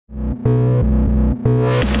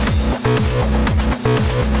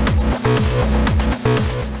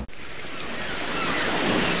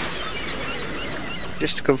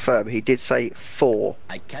confirm, he did say 4.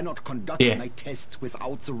 I cannot conduct my tests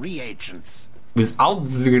without the reagents. Without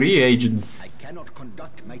the reagents. I cannot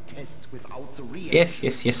conduct my tests without the reagents.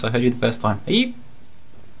 Yes, I heard you the first time. Are you?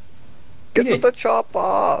 Get to the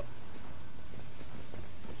chopper!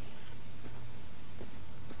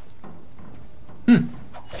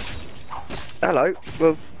 Hello.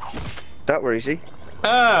 Well, that were easy.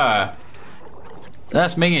 That's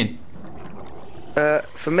minging.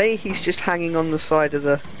 For me, he's just hanging on the side of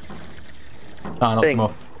the knocked thing. him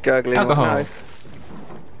off. Gurgling Alcohol. on. No.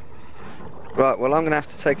 Right, well, I'm going to have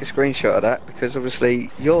to take a screenshot of that because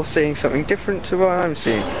obviously you're seeing something different to what I'm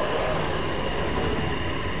seeing.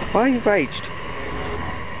 Why are you raged?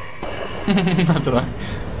 I don't know.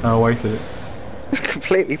 I wasted it. It's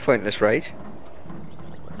completely pointless rage.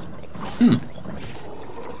 Feel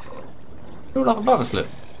like a bugger slip.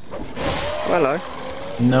 Hello.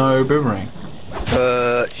 No boomerang.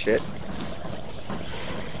 Shit.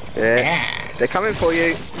 Yeah. They're coming for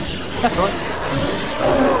you. That's all right.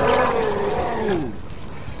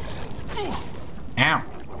 Ow.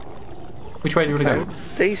 Which way do you want to go?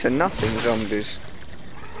 These are nothing zombies.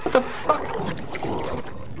 What the fuck?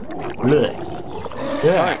 Blech.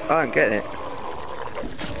 Yeah. I don't get it.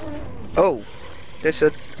 Oh, there's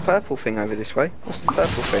a purple thing over this way. What's the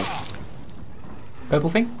purple thing? Purple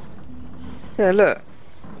thing? Yeah, look.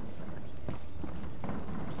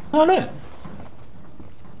 Oh, look.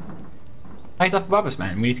 He's up above us,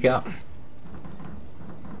 man. We need to get up.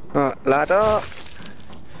 Right, ladder.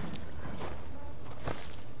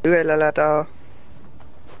 Où est la ladder?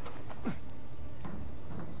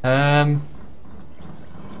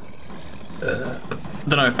 Don't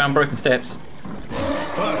know. Found broken steps.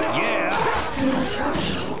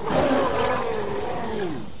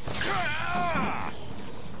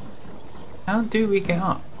 How do we get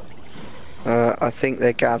up? I think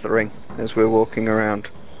they're gathering as we're walking around.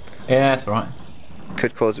 Yeah, that's alright.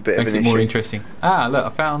 Could cause a bit Makes of an it more issue. interesting. Ah, look, I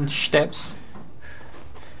found steps.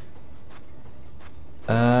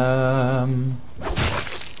 Oh,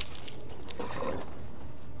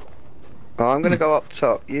 I'm going to go up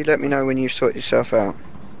top. You let me know when you've sorted yourself out.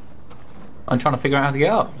 I'm trying to figure out how to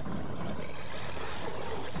get up.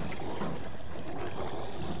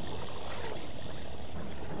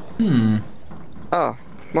 Oh,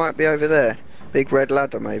 might be over there. Big red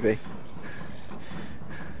ladder, maybe.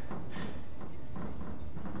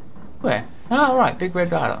 Where? Oh, right, big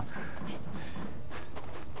red ladder.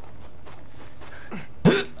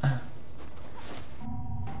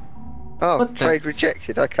 Oh, What the- trade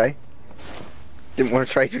rejected. Okay. Didn't want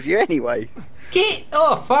to trade with you anyway. Get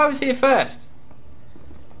off! I was here first.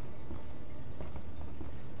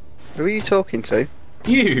 Who are you talking to?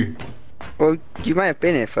 You. Well, you may have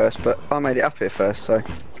been here first, but I made it up here first, so...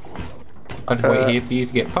 I just wait here for you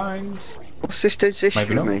to get bones. What's this dude's issue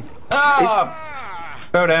Maybe with not. me? Ah!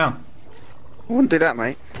 Fell down. I wouldn't do that,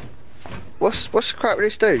 mate. What's the crap with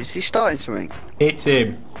this dude? Is he starting something? It's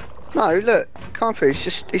him. No, look, can't be.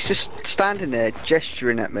 He's just standing there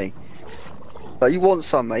gesturing at me. Like, you want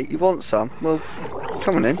some, mate? You want some? Well,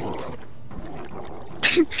 come on in.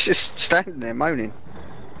 He's just standing there moaning.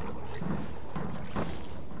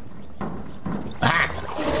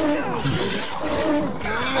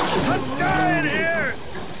 I'm dying here!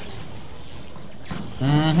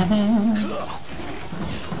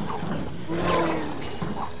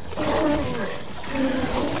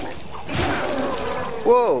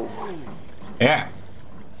 Whoa! Yeah.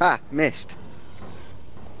 Ah, missed.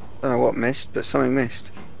 Don't know what missed, but something missed.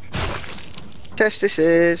 Test this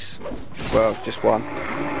is... well, just one.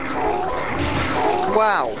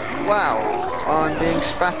 Wow, wow. I'm being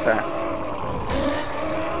spat at.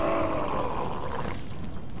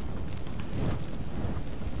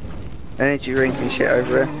 Energy drink and shit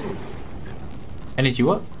over here. Energy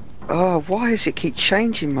what? Oh, why does it keep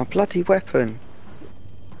changing my bloody weapon?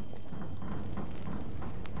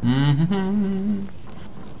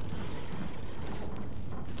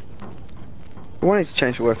 I wanted to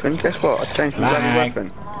change the weapon. Guess what? I changed my bloody Lag.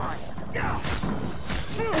 weapon.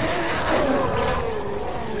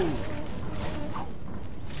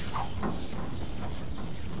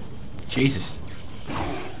 Jesus.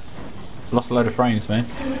 Lost a load of frames, man.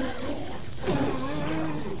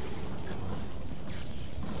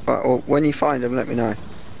 Right, well, when you find them, let me know.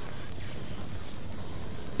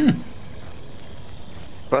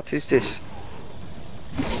 What is this?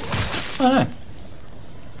 I don't know.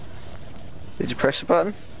 Did you press the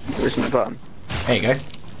button? There isn't a button. There you go.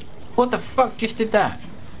 What the fuck just did that?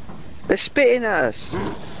 They're spitting at us. I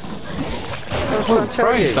was trying to tell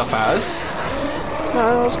Throwing you. stuff at us. No,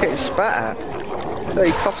 I was getting spat at. So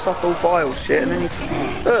he coughs up all vile shit and then he...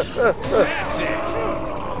 That's it!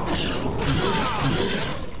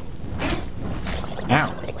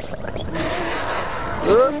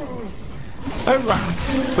 Don't run. I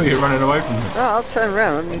thought you were running away from me. No, I'll turn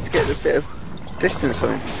around. I need to get a bit of distance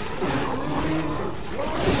on him.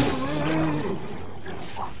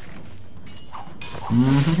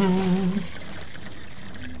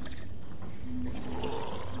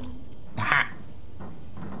 Aha.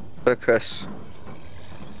 Focus.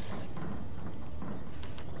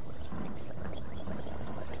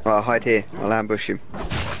 Right, I'll hide here. I'll ambush him.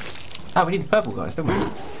 Oh, we need the purple guys, don't we?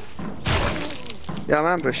 Yeah, I'm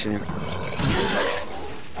ambushing him.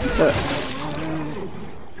 Look.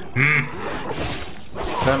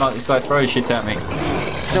 I don't like this guy throwing shit at me.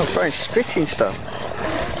 He's not throwing, spitting stuff.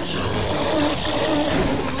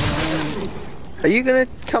 Are you gonna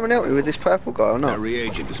come and help me with this purple guy or not? That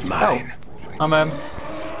reagent is mine. Oh,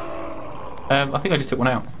 I think I just took one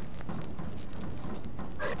out.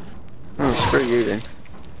 Oh, screw you then.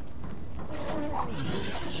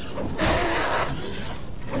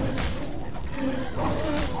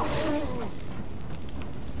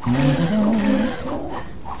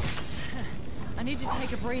 I need to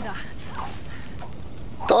take a breather.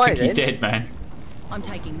 Die I think then. he's dead, man. I'm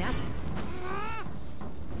taking that.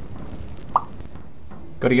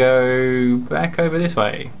 Gotta go back over this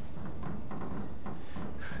way.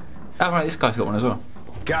 Oh right, this guy's got one as well.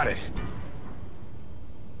 Got it.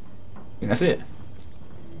 I think that's it.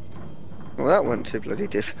 Well, that wasn't too bloody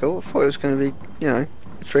difficult. I thought it was going to be, you know,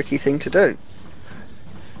 a tricky thing to do.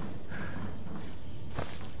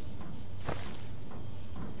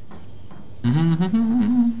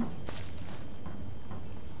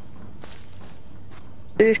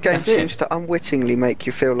 This game That's it. seems to unwittingly make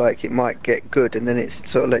you feel like it might get good and then it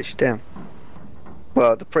sort of lets you down.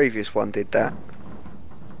 Well, the previous one did that.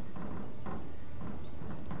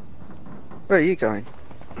 Where are you going?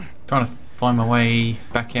 Trying to find my way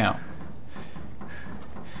back out.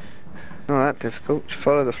 Not that difficult. Just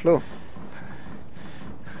follow the floor.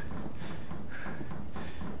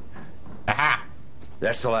 Aha!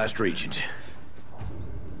 That's the last regent.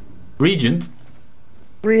 Regent?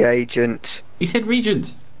 Reagent. He said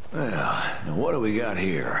regent. Well, now what do we got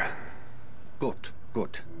here? Good,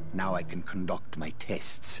 good. Now I can conduct my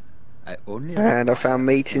tests. I only... And I found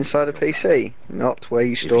meat inside a PC. Not where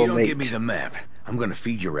you If you store don't meat. give me the map, I'm gonna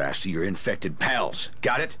feed your ass to your infected pals.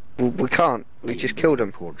 Got it? Well, we can't. We just killed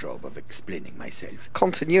him. Poor job of explaining myself.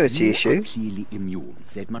 Continuity You issue. are clearly immune,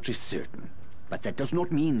 that much is certain. But that does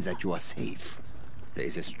not mean that you are safe. There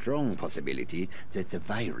is a strong possibility that the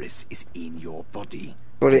virus is in your body.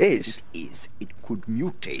 Well, it If is. it is, it could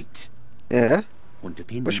mutate. Yeah. And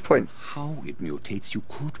depending What's your point? on how it mutates, you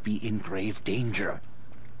could be in grave danger.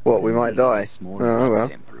 What, we might Here is die? a small Oh, blood well.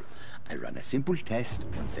 sample. I run a simple test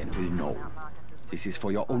and then we'll know. This is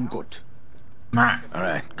for your own good. Nah.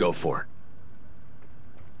 Alright, go for it.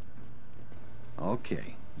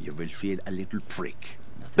 Okay, you will feel a little prick.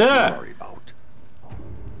 Nothing to worry about.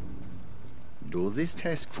 Do this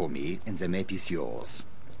task for me and the map is yours.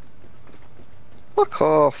 Fuck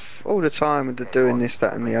off. All the time with the doing this,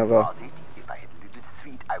 that and the other. If I had a little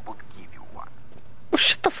sweet, I would give you one. Well,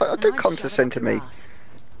 shut the fuck. Don't Nice, condescend to shut up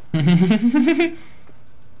me. your ass.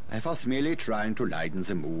 I was merely trying to lighten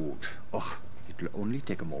the mood. Oh, it will only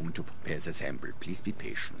take a moment to prepare the sample. Please be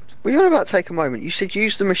patient. Well, you're about to take a moment. You said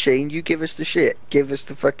use the machine, you give us the shit. Give us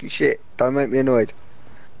the fucking shit. Don't make me annoyed.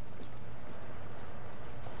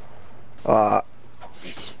 This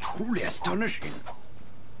is truly astonishing.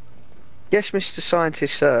 Yes, Mr.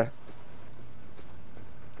 Scientist, sir.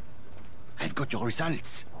 I've got your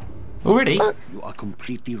results. Already? You are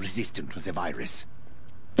completely resistant to the virus.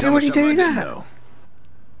 You Tell me already something I do didn't that. know.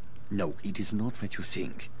 No, it is not what you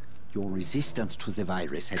think. Your resistance to the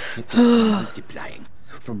virus has kept you from multiplying.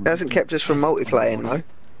 From It hasn't kept us from multiplying, though.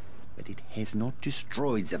 But it has not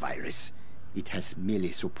destroyed the virus. It has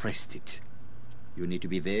merely suppressed it. You need to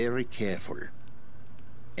be very careful.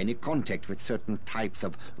 Any contact with certain types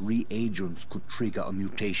of reagents could trigger a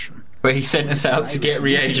mutation. But he sent us out to Virus get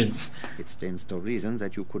reagents. It stands to reason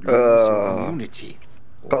that you could lose your immunity.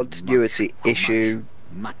 Or Continuity much, issue.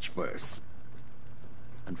 Much worse.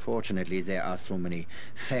 Unfortunately, there are so many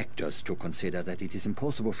factors to consider that it is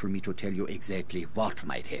impossible for me to tell you exactly what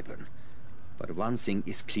might happen. But one thing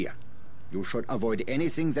is clear. You should avoid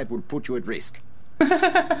anything that would put you at risk.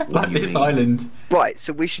 Like this island. Right,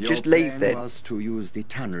 so we should Your just leave plan then. was to use the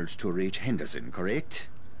tunnels to reach Henderson, correct?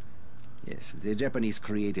 Yes, the Japanese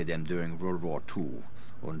created them during World War II,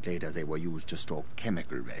 and later they were used to store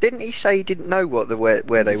chemical weapons. Didn't he say he didn't know what where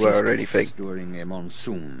they In the were or 50s, anything? During a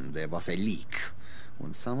monsoon, there was a leak,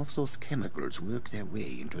 and some of those chemicals worked their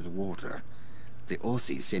way into the water. The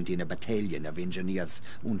Aussies sent in a battalion of engineers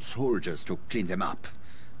and soldiers to clean them up,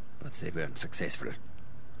 but they weren't successful.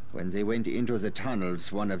 When they went into the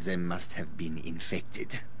tunnels, one of them must have been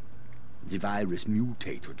infected. The virus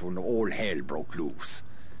mutated and all hell broke loose.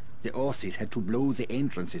 The Aussies had to blow the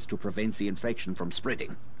entrances to prevent the infection from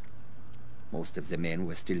spreading. Most of the men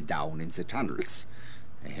were still down in the tunnels.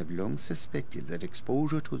 I have long suspected that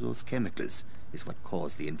exposure to those chemicals is what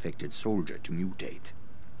caused the infected soldier to mutate.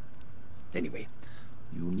 Anyway,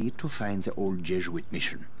 you need to find the old Jesuit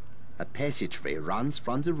mission. A passageway runs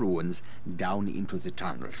from the ruins down into the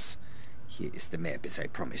tunnels. Here is the map as I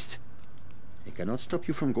promised. I cannot stop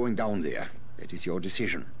you from going down there. That is your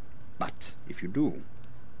decision. But if you do...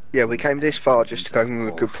 Yeah, we came this far just to go from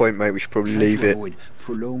a good point, mate. We should probably leave it. Avoid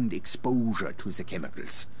prolonged exposure to the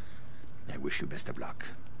chemicals. I wish you best of luck.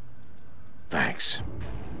 Thanks.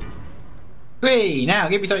 Hey, now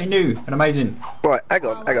give me something new and amazing. Right, hang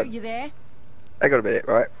on, hang Hello, on. you there? Hang on a minute,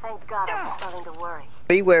 right? Thank God I'm starting to worry.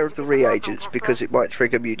 Beware of the reagents because it might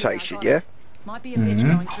trigger mutation, got yeah? it. Might be a bitch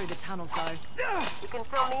going through the tunnels though. You can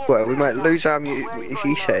fill me in. Well, we might lose our Where are you if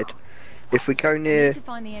he going said, now? if we go We near need to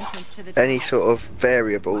find the entrance to the any tunnels. sort of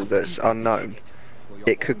variable that's unknown,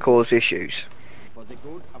 it could cause issues. For the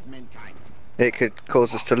good of mankind. It could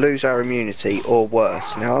cause us to lose our immunity or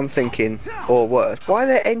worse. Now I'm thinking, or worse. Why are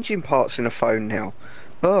there engine parts in a phone now?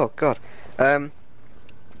 Oh god.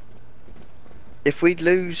 If we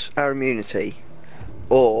lose our immunity,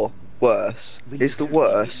 or worse, is the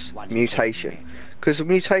worse mutation? Because a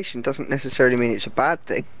mutation doesn't necessarily mean it's a bad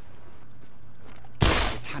thing.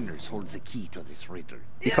 The tunnels hold the key to this riddle.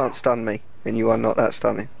 You can't stun me, and you are not that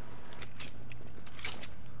stunning.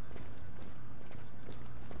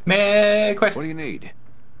 Quest. What do you need?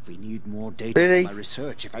 We need more data Really? for my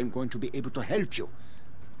research if I'm going to be able to help you.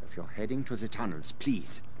 If you're heading to the tunnels,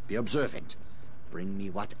 please be observant. Bring me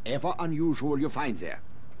whatever unusual you find there.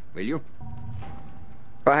 Will you?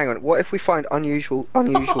 Right, hang on. What if we find unusual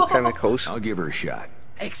chemicals? I'll give her a shot.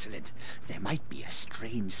 Excellent. There might be a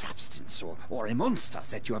strange substance or a monster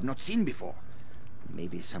that you have not seen before.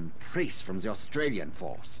 Maybe some trace from the Australian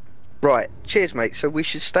force. Right, cheers mate. So we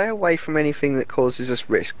should stay away from anything that causes us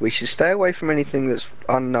risk. We should stay away from anything that's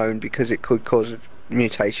unknown because it could cause a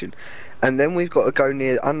mutation. And then we've got to go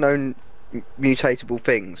near unknown mutatable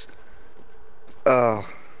things. Oh.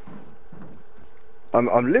 I'm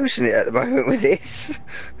losing it at the moment with this.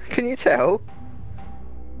 Can you tell?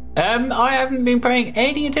 I haven't been paying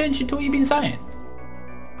any attention to what you've been saying.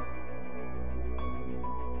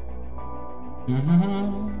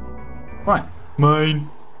 Right, mine.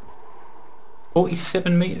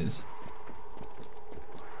 47 meters.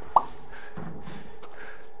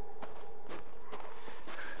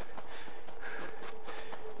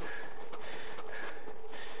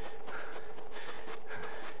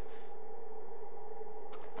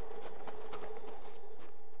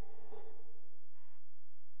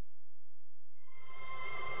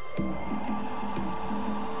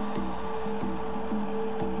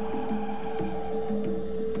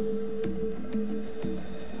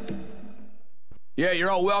 Yeah,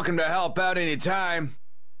 you're all welcome to help out any time.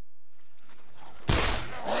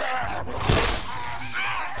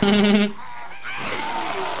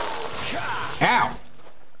 Ow!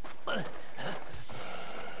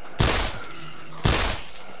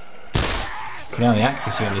 Now the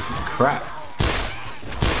accuracy on this is crap.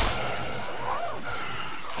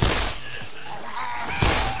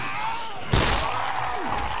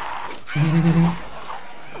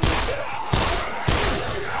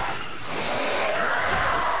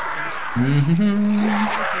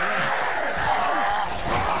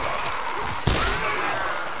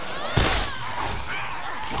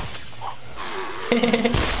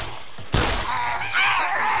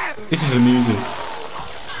 This is amusing.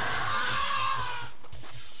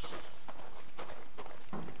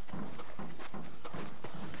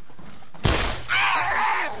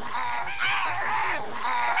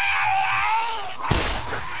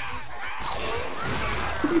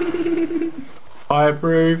 I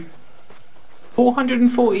approve.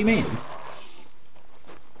 440 meters.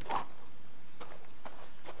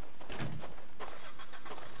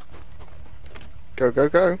 Go, go,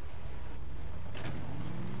 go.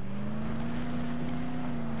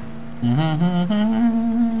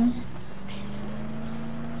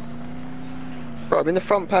 Right, I'm in the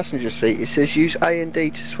front passenger seat. It says use A and D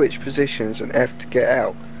to switch positions and F to get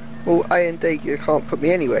out. Well, A and D, you can't put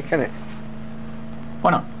me anywhere, can it?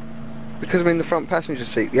 Why not? Because I'm in the front passenger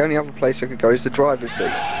seat. The only other place I could go is the driver's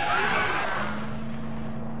seat.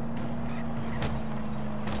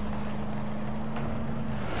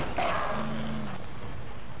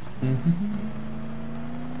 Mm-hmm.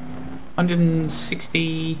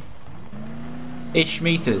 160-ish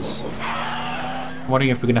meters. I'm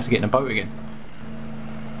wondering if we're gonna have to get in a boat again.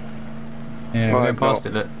 Yeah, we're Might going past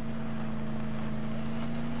not. it, look.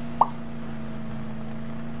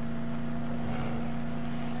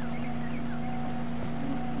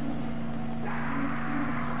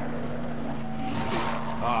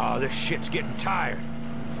 Oh, this shit's getting tired.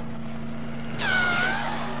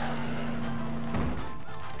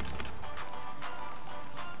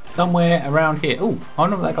 Somewhere around here. Oh, I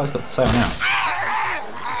wonder what that guy's got for sale now.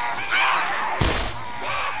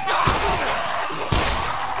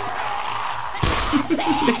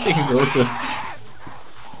 This thing's awesome.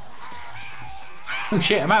 Oh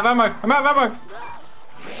shit, I'm out of ammo! I'm out of ammo!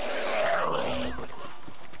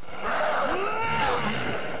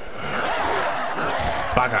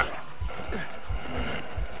 Bugger.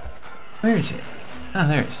 Where is it? Oh,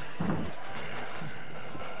 there it is.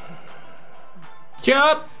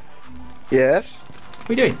 Jobs! Yes?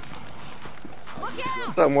 What are you doing?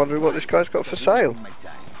 I'm wondering what this guy's got for sale.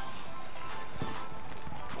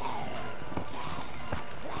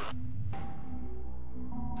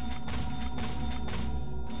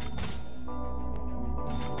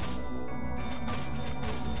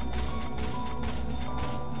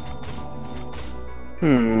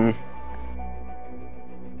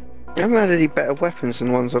 I haven't had any better weapons than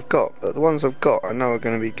the ones I've got, but the ones I've got I know are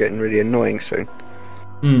going to be getting really annoying soon.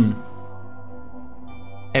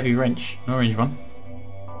 Heavy wrench, an orange one.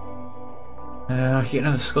 I can get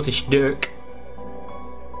another Scottish dirk.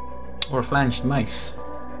 Or a flanged mace.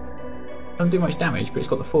 Doesn't do much damage, but it's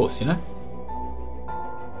got the force, you know?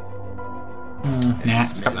 Nah,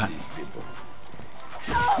 scrap that.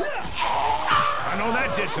 I know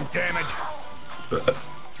that did some damage.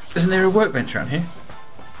 Isn't there a workbench around here?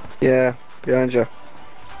 Yeah, behind you.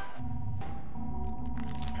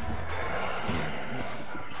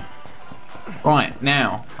 Right,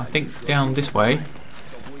 now, I think down this way.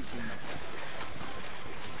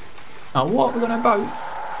 Oh, what? We've got no boat?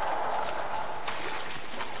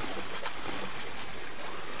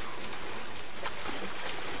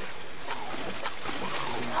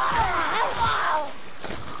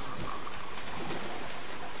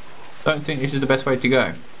 Don't think this is the best way to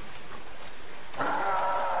go.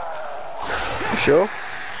 You sure?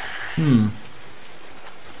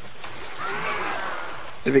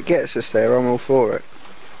 If it gets us there, I'm all for it.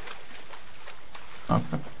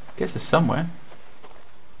 Okay. Guess it's somewhere.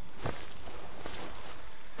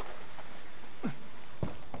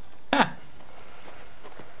 Ah.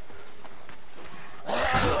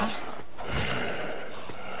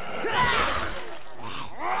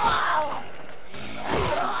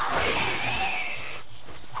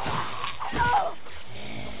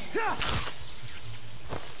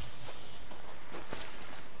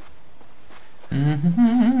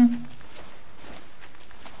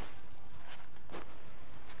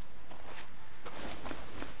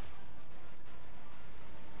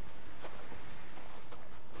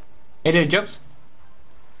 Hey there, Jobs.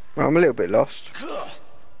 Well, I'm a little bit lost.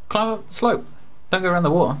 Climb up the slope. Don't go around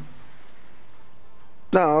the water.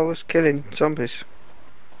 No, I was killing zombies.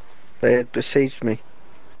 They had besieged me.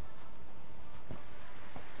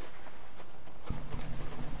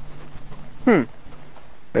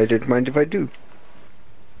 I don't mind if I do.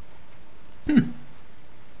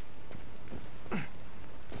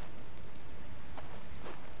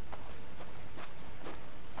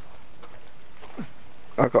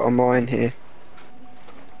 I got a mine here.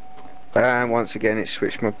 And once again it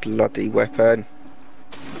switched my bloody weapon.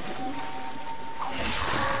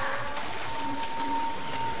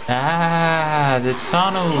 Ah, the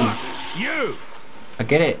tunnels. You! I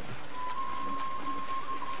get it.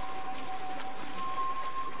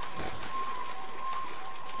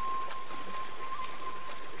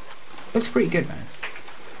 Looks pretty good, man.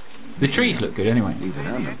 The trees look good anyway. Even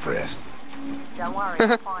I'm impressed. Don't worry,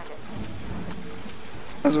 I'll find it.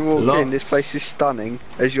 As I walk in, this place is stunning,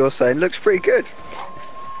 as you're saying. Looks pretty good.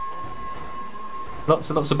 Lots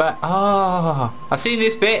and lots of bat. Ah, I've seen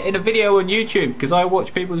this bit in a video on YouTube because I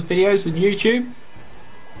watch people's videos on YouTube.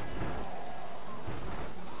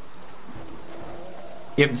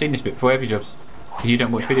 You haven't seen this bit before, have you, Jobs? Because you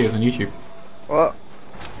don't watch videos on YouTube. Well,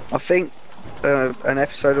 I think an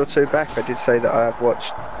episode or two back I did say that I have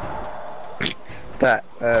watched that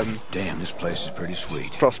Damn, this place is pretty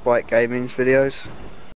sweet. Frostbite Gaming's videos.